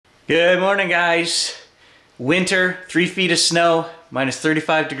Good morning, guys. Winter, 3 feet of snow, minus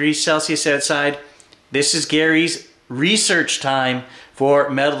 35 degrees Celsius outside. This is Gary's research time for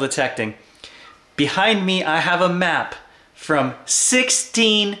metal detecting. Behind me, I have a map from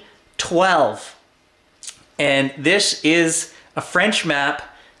 1612. And this is a French map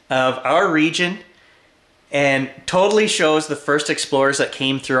of our region and totally shows the first explorers that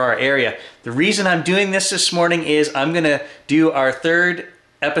came through our area. The reason I'm doing this morning is I'm gonna do our third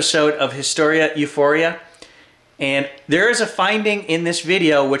episode of Historia, Euphoria. And there is a finding in this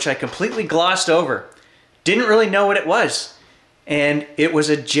video which I completely glossed over. Didn't really know what it was. And it was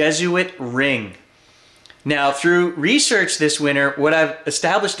a Jesuit ring. Now, through research this winter, what I've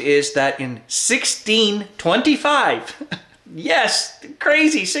established is that in 1625, yes,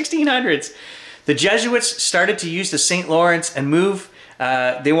 crazy, 1600s, the Jesuits started to use the St. Lawrence and move.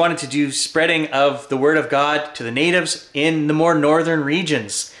 They wanted to do spreading of the Word of God to the natives in the more northern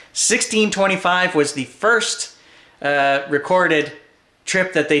regions. 1625 was the first recorded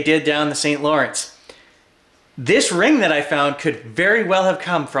trip that they did down the St. Lawrence. This ring that I found could very well have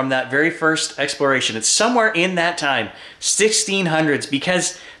come from that very first exploration. It's somewhere in that time, 1600s,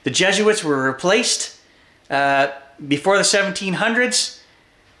 because the Jesuits were replaced before the 1700s.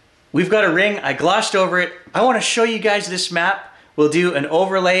 We've got a ring. I glossed over it. I want to show you guys this map. We'll do an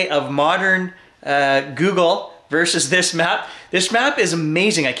overlay of modern Google versus this map. This map is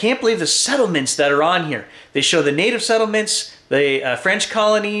amazing. I can't believe the settlements that are on here. They show the native settlements, the French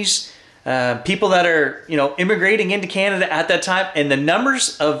colonies, people that are, immigrating into Canada at that time, and the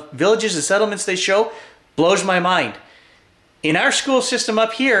numbers of villages and settlements they show blows my mind. In our school system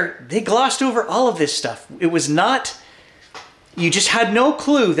up here, they glossed over all of this stuff. It was not, you just had no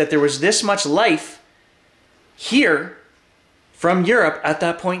clue that there was this much life here from Europe at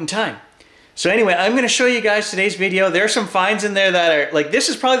that point in time. So anyway, I'm going to show you guys today's video. There are some finds in there that are, like, this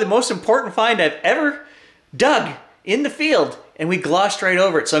is probably the most important find I've ever dug in the field, and we glossed right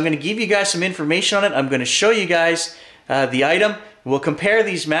over it. So I'm going to give you guys some information on it. I'm going to show you guys the item. We'll compare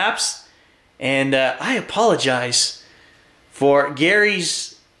these maps, and I apologize for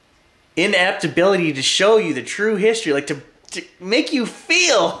Gary's inept ability to show you the true history, like to make you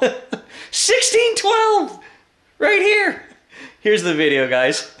feel 1612 right here. Here's the video,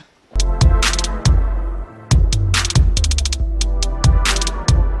 guys.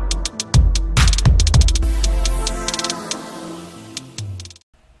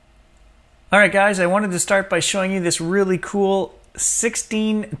 Alright guys, I wanted to start by showing you this really cool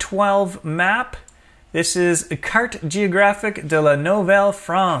 1612 map. This is Carte Géographique de la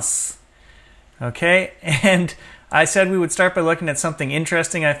Nouvelle-France. Okay, and I said we would start by looking at something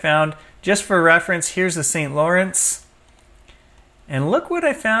interesting I found. Just for reference, here's the St. Lawrence. And look what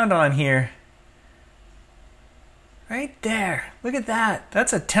I found on here. Right there. Look at that.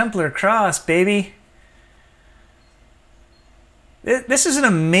 That's a Templar cross, baby. This is an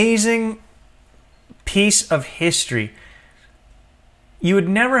amazing piece of history. You would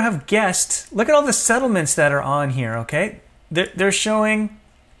never have guessed. Look at all the settlements that are on here, okay? They're showing,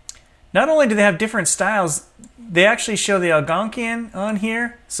 not only do they have different styles, they actually show the Algonquian on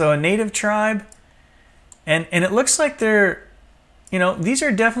here, so a native tribe. And it looks like they're, these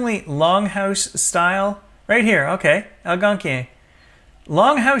are definitely longhouse style. Right here, okay, Algonquian.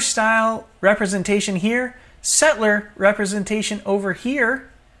 Longhouse style representation here, settler representation over here.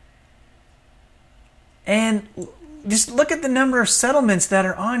 And just look at the number of settlements that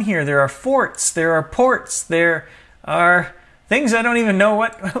are on here. There are forts, there are ports, there are things I don't even know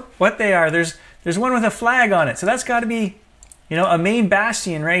what they are. There's one with a flag on it, so that's got to be, a main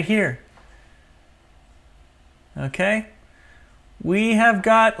bastion right here. Okay, we have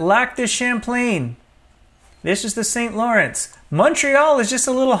got Lac de Champlain. This is the St. Lawrence. Montreal is just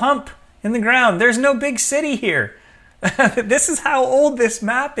a little hump in the ground. There's no big city here. This is how old this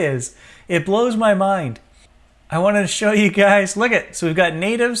map is. It blows my mind. I wanted to show you guys, look at, so we've got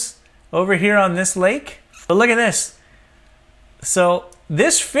natives over here on this lake. But look at this. So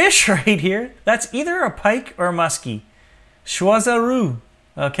this fish right here, that's either a pike or a muskie. Choiseroux,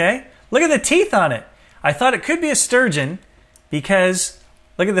 okay? Look at the teeth on it. I thought it could be a sturgeon because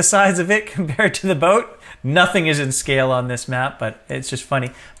look at the size of it compared to the boat. Nothing is in scale on this map, but it's just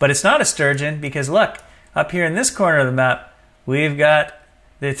funny. But it's not a sturgeon because look, up here in this corner of the map, we've got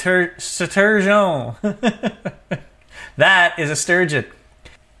the sturgeon. That is a sturgeon.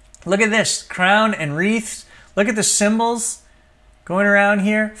 Look at this, crown and wreaths. Look at the symbols going around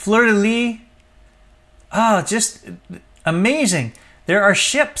here. Fleur-de-lis. Oh, just amazing. There are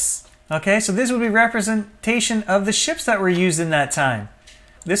ships. Okay, so this would be representation of the ships that were used in that time.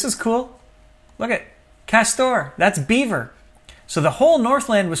 This is cool. Look at Castor. That's beaver. So the whole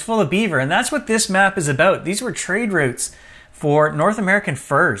Northland was full of beaver, and that's what this map is about. These were trade routes for North American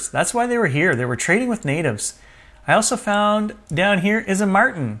furs. That's why they were here. They were trading with natives. I also found down here is a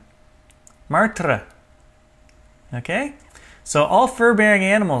marten. Martre. Okay? So all fur-bearing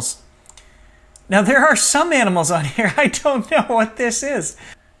animals. Now there are some animals on here. I don't know what this is.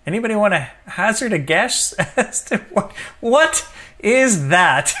 Anybody want to hazard a guess as to what is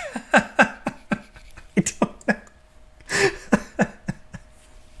that? I don't know.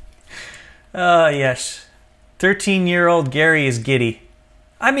 Oh, yes. 13-year-old Gary is giddy.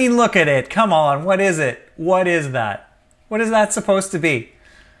 I mean, look at it. Come on. What is it? What is that? What is that supposed to be?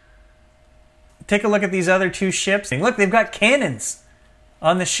 Take a look at these other two ships. Look, they've got cannons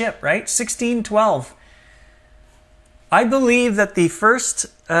on the ship, right? 1612. I believe that the first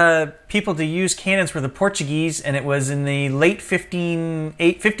people to use cannons were the Portuguese, and it was in the late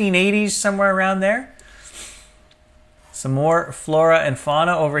 1580s, somewhere around there. Some more flora and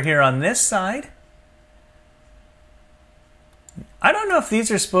fauna over here on this side. I don't know if these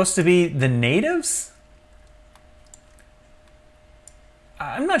are supposed to be the natives.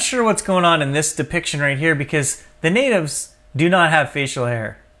 I'm not sure what's going on in this depiction right here, because the natives do not have facial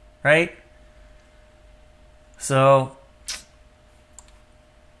hair, right? So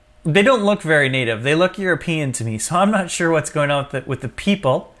they don't look very native. They look European to me, so I'm not sure what's going on with the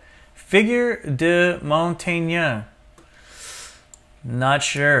people. Figure de montagne. Not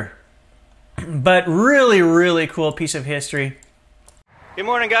sure. But really, really cool piece of history. Good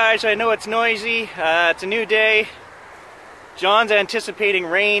morning, guys. I know it's noisy. It's a new day. John's anticipating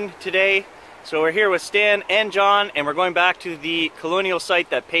rain today. So we're here with Stan and John, and we're going back to the colonial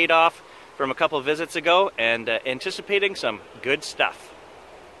site that paid off from a couple of visits ago, and anticipating some good stuff.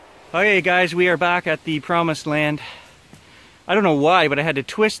 Okay, guys, we are back at the promised land. I don't know why, but I had to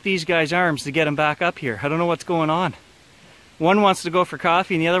twist these guys' arms to get them back up here. I don't know what's going on. One wants to go for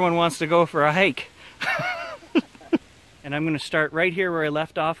coffee and the other one wants to go for a hike. And I'm going to start right here where I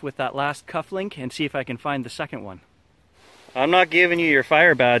left off with that last cuff link and see if I can find the second one. I'm not giving you your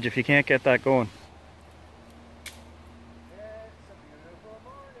fire badge if you can't get that going.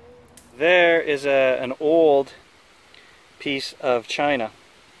 There is an old piece of china.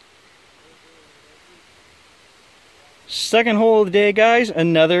 Second hole of the day, guys,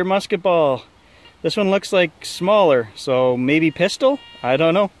 another musket ball. This one looks like smaller, so maybe pistol? I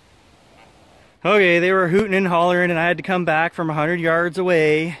don't know. Okay, they were hooting and hollering and I had to come back from 100 yards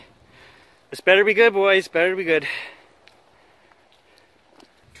away. This better be good, boys. Better be good.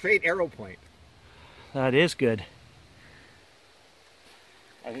 Trade arrow point. That is good.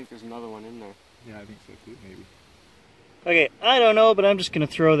 I think there's another one in there. Yeah, I think so too, maybe. Okay, I don't know, but I'm just going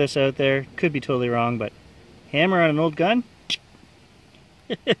to throw this out there. Could be totally wrong, but hammer on an old gun?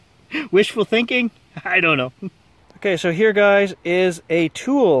 Wishful thinking? I don't know. Okay, so here, guys, is a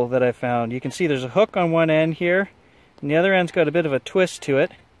tool that I found. You can see there's a hook on one end here, and the other end's got a bit of a twist to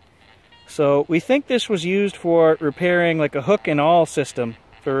it. So we think this was used for repairing like a hook and awl system,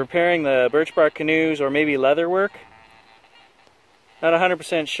 for repairing the birch bark canoes or maybe leather work. Not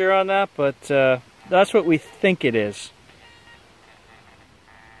 100% sure on that, but that's what we think it is.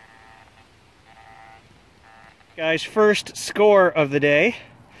 Guys, first score of the day.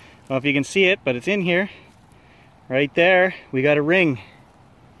 I don't know if you can see it, but it's in here. Right there, we got a ring.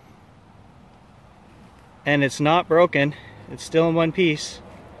 And it's not broken. It's still in one piece.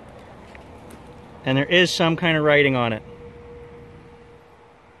 And there is some kind of writing on it.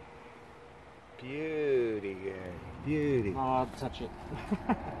 Beauty, Gary. Beauty. Oh, I'll touch it.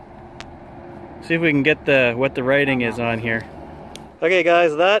 See if we can get what the writing is on here. Okay,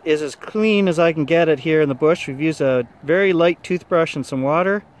 guys, that is as clean as I can get it here in the bush. We've used a very light toothbrush and some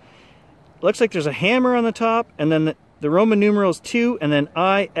water. Looks like there's a hammer on the top, and then the Roman numerals 2, and then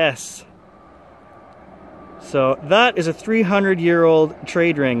IS. So that is a 300-year-old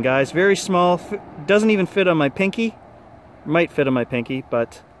trade ring, guys. Very small. Doesn't even fit on my pinky. Might fit on my pinky,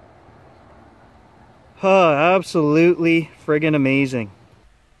 but absolutely friggin' amazing.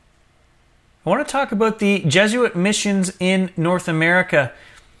 I want to talk about the Jesuit missions in North America.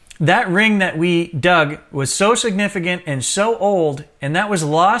 That ring that we dug was so significant and so old, and that was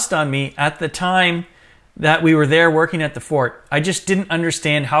lost on me at the time that we were there working at the fort. I just didn't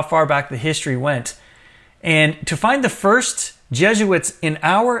understand how far back the history went. And to find the first Jesuits in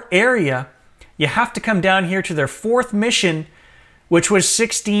our area, you have to come down here to their fourth mission, which was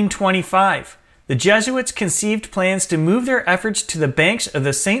 1625. The Jesuits conceived plans to move their efforts to the banks of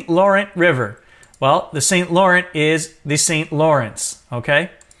the St. Laurent River. Well, the St. Laurent is the St. Lawrence,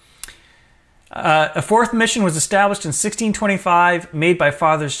 okay? A fourth mission was established in 1625, made by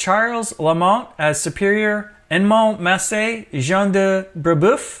Fathers Charles Lamont as superior Edmond Massé, Jean de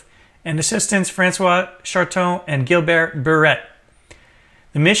Brebeuf, and assistants Francois Charton and Gilbert Burette.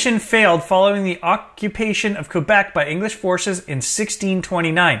 The mission failed following the occupation of Quebec by English forces in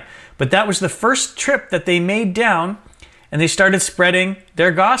 1629. But that was the first trip that they made down, and they started spreading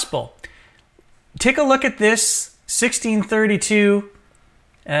their gospel. Take a look at this 1632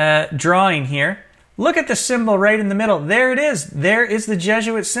 drawing here. Look at the symbol right in the middle. There it is. There is the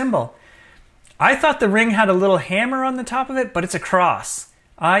Jesuit symbol. I thought the ring had a little hammer on the top of it, but it's a cross.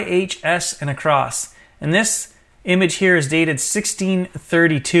 IHS and a cross. And this image here is dated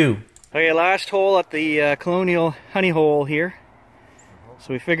 1632. Okay, last hole at the Colonial Honey Hole here.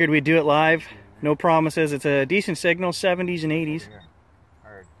 So we figured we'd do it live. No promises. It's a decent signal, 70s and 80s.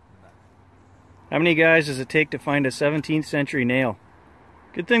 How many guys does it take to find a 17th century nail?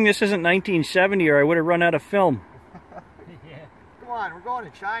 Good thing this isn't 1970 or I would have run out of film. Yeah. Come on, we're going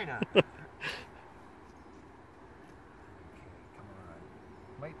to China.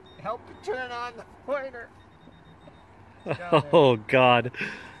 Might help to turn on the pointer. Oh God.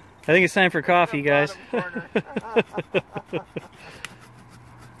 I think it's time for coffee, guys.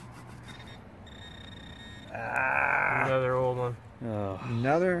 Another old one. Oh.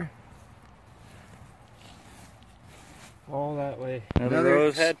 Another. All that way. Another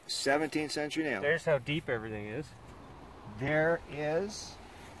rose head. 17th century nail. There's how deep everything is. There is,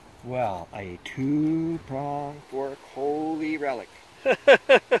 well, a 2-prong fork holy relic. You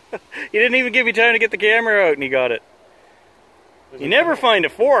didn't even give me time to get the camera out and he got it. You never find a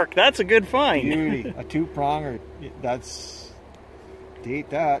fork. That's a good find. Beauty. A 2-pronger. That's, date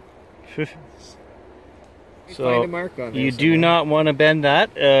that. So find a mark on you this, do not want to bend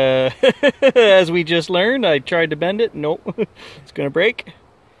that. As we just learned, I tried to bend it. Nope. It's going to break.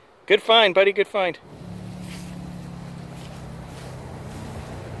 Good find, buddy. Good find.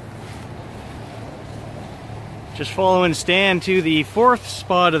 Just following Stan to the 4th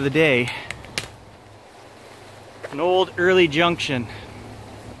spot of the day. An old early junction.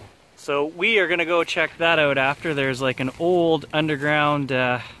 So we are going to go check that out after. There's like an old underground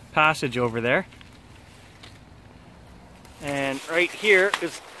passage over there. And right here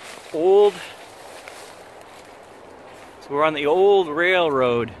is old, so we're on the old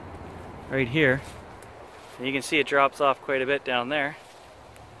railroad right here. And you can see it drops off quite a bit down there.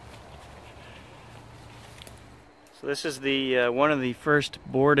 So this is the one of the first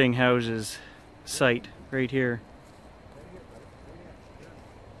boarding houses site right here.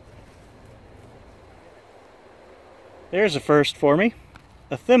 There's a first for me,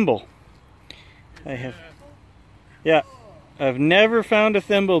 a thimble. I have, yeah. I've never found a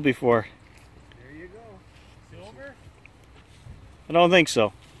thimble before. There you go. Silver? I don't think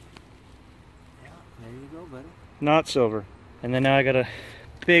so. Yeah, there you go, buddy. Not silver. And then now I got a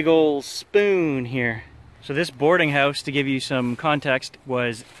big old spoon here. So this boarding house, to give you some context,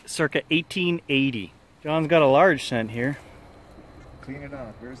 was circa 1880. John's got a large cent here. Clean it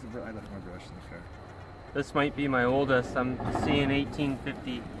off. Where's the brush? I left my brush in the car. This might be my oldest. I'm seeing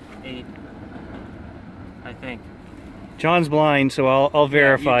 1858, I think. John's blind, so I'll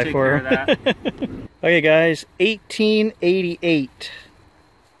verify for him. Okay guys, 1888.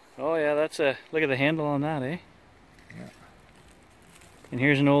 Oh yeah, that's a, look at the handle on that, eh? Yeah. And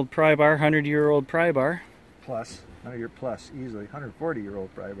here's an old pry bar, 100-year-old pry bar. Plus, 100-year plus, easily.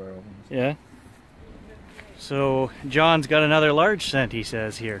 140-year-old pry bar almost. Yeah. So John's got another large cent, he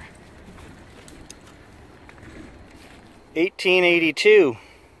says here. 1882.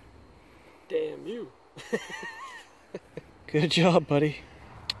 Damn you. Good job, buddy.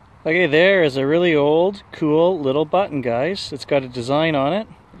 Okay, there is a really old, cool little button, guys. It's got a design on it.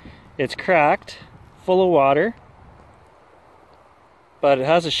 It's cracked, full of water, but it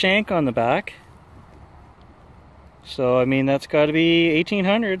has a shank on the back. So, I mean, that's got to be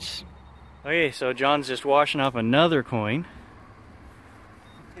 1800s. Okay, so John's just washing off another coin.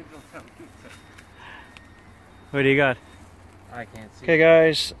 What do you got? I can't see. Okay,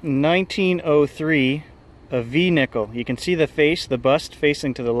 guys, 1903. A V nickel. You can see the face, the bust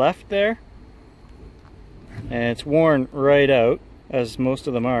facing to the left there. And it's worn right out, as most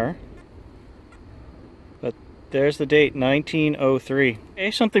of them are. But there's the date, 1903.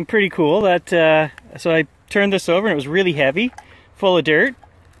 Okay, something pretty cool. That so I turned this over and it was really heavy, full of dirt.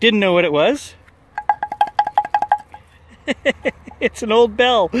 Didn't know what it was. It's an old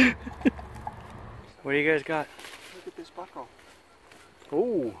bell. What do you guys got? Look at this buckle.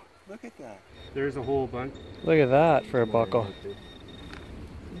 Oh, Look at that. There's a whole bunch. look at that for a buckle.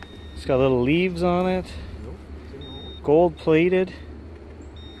 It's got little leaves on it. Gold plated.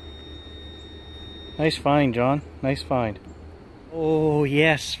 Nice find, John. Nice find. Oh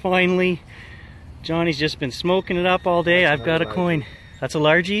yes, finally. Johnny's just been smoking it up all day. I've got a coin. That's a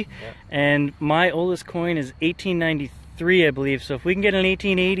largie. Yep. And my oldest coin is 1893, I believe. So if we can get an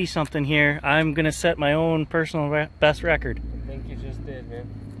 1880 something here, I'm going to set my own personal best record. I think you just did, man.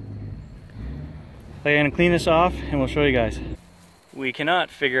 I'm going to clean this off and we'll show you guys. We cannot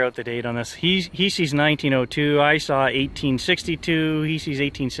figure out the date on this. He sees 1902. I saw 1862. He sees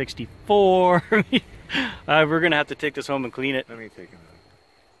 1864. We're going to have to take this home and clean it. let me take him.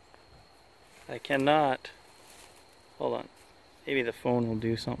 I cannot. Hold on. Maybe the phone will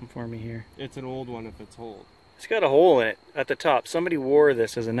do something for me here. It's an old one if it's old. It's got a hole in it at the top. Somebody wore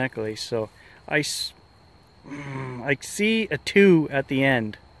this as a necklace, so I see a 2 at the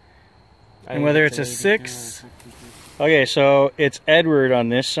end. And whether it's a 6. Okay, so it's Edward on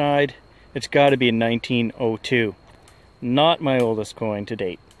this side. It's got to be in 1902. Not my oldest coin to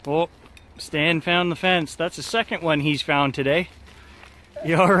date. Oh, Stan found the fence. That's the second one he's found today.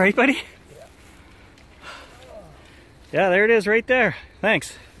 You all right, buddy? Yeah, there it is right there.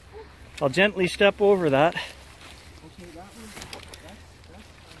 Thanks. I'll gently step over that.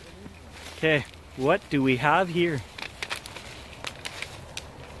 Okay, what do we have here?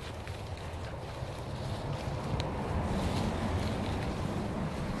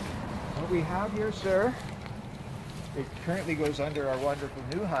 What we have here, sir, it currently goes under our wonderful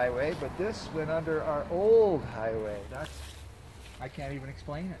new highway, but this went under our old highway. I can't even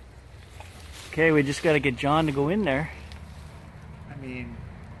explain it. Okay, we just got to get John to go in there. I mean,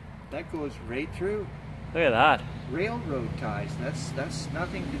 that goes right through. Look at that. Railroad ties. That's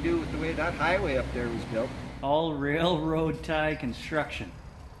nothing to do with the way that highway up there was built. All railroad tie construction.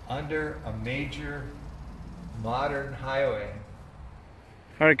 Under a major modern highway.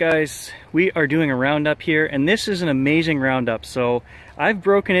 Alright guys, we are doing a roundup here, and this is an amazing roundup. So I've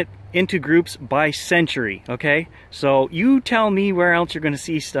broken it into groups by century, okay? So you tell me where else you're going to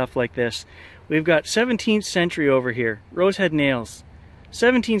see stuff like this. We've got 17th century over here, rosehead nails.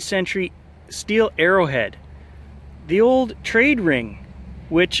 17th century steel arrowhead. The old trade ring,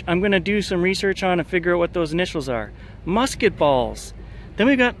 which I'm going to do some research on and figure out what those initials are. Musket balls. Then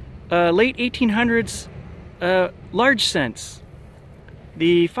we've got late 1800s large cents.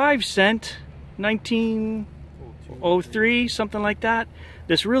 The 5 cent, 1903, something like that.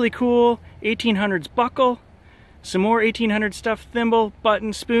 This really cool 1800s buckle. Some more 1800 stuff, thimble,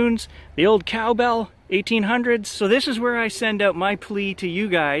 button, spoons. The old cowbell, 1800s. So this is where I send out my plea to you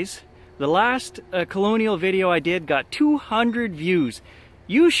guys. The last colonial video I did got 200 views.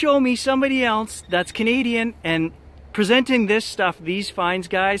 You show me somebody else that's Canadian and presenting this stuff, these finds,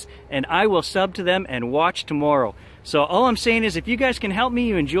 guys, and I will sub to them and watch tomorrow. So all I'm saying is, if you guys can help me,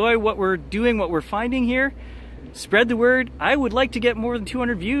 you enjoy what we're doing, what we're finding here, spread the word. I would like to get more than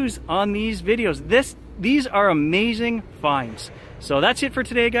 200 views on these videos. These are amazing finds. So that's it for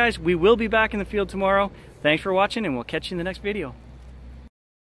today, guys. We will be back in the field tomorrow. Thanks for watching, and we'll catch you in the next video.